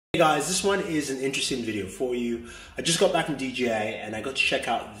Hey guys, this one is an interesting video for you. I just got back from DJI and I got to check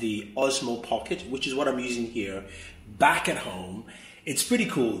out the Osmo Pocket, which is what I'm using here back at home. It's pretty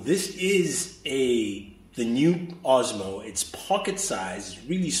cool. This is the new Osmo. It's pocket size, it's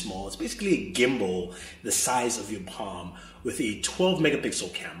really small. It's basically a gimbal the size of your palm with a 12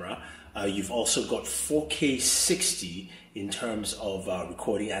 megapixel camera. You've also got 4K 60 in terms of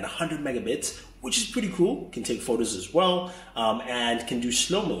recording at 100 megabits, which is pretty cool. Can take photos as well, and can do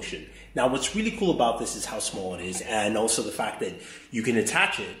slow motion. Now, what's really cool about this is how small it is, and also the fact that you can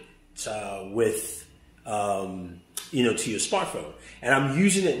attach it with to your smartphone. And I'm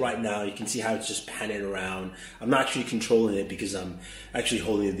using it right now. You can see how it's just panning around. I'm not actually controlling it because I'm actually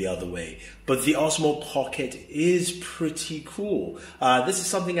holding it the other way. But the Osmo Pocket is pretty cool. This is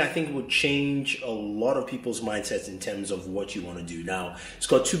something I think would change a lot of people's mindsets in terms of what you want to do. Now, it's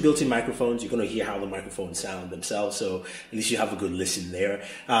got two built-in microphones. You're going to hear how the microphones sound themselves, so at least you have a good listen there.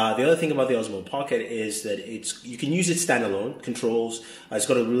 The other thing about the Osmo Pocket is that you can use it standalone. Controls. It's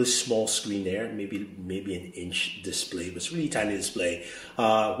got a really small screen there, maybe an inch display, but it's a really tiny display,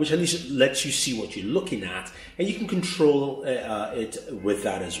 which at least lets you see what you're looking at, and you can control it with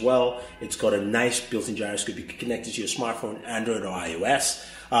that as well. It's got a nice built-in gyroscope. You can connect it to your smartphone, Android or iOS,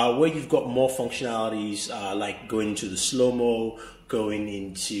 where you've got more functionalities like going into the slow-mo, going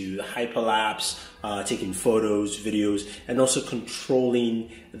into the hyperlapse, taking photos, videos, and also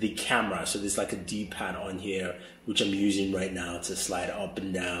controlling the camera. So there's like a D-pad on here, which I'm using right now to slide up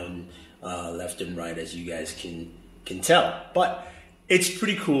and down, left and right, as you guys can tell. But it's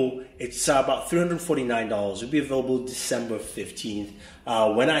pretty cool. It's about $349. It'll be available December 15th.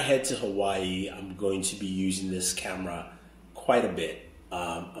 When I head to Hawaii, I'm going to be using this camera quite a bit.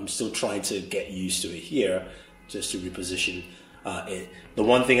 I'm still trying to get used to it here, just to reposition it. The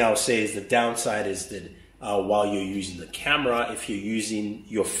one thing I'll say is the downside is that while you're using the camera, if you're using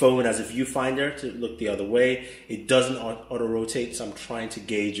your phone as a viewfinder to look the other way, it doesn't auto-rotate, so I'm trying to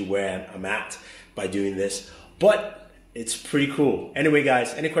gauge where I'm at by doing this. But it's pretty cool. Anyway,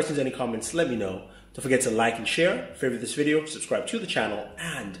 guys, any questions, any comments, let me know. Don't forget to like and share, favorite this video, subscribe to the channel,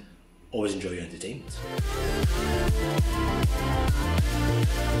 and always enjoy your entertainment.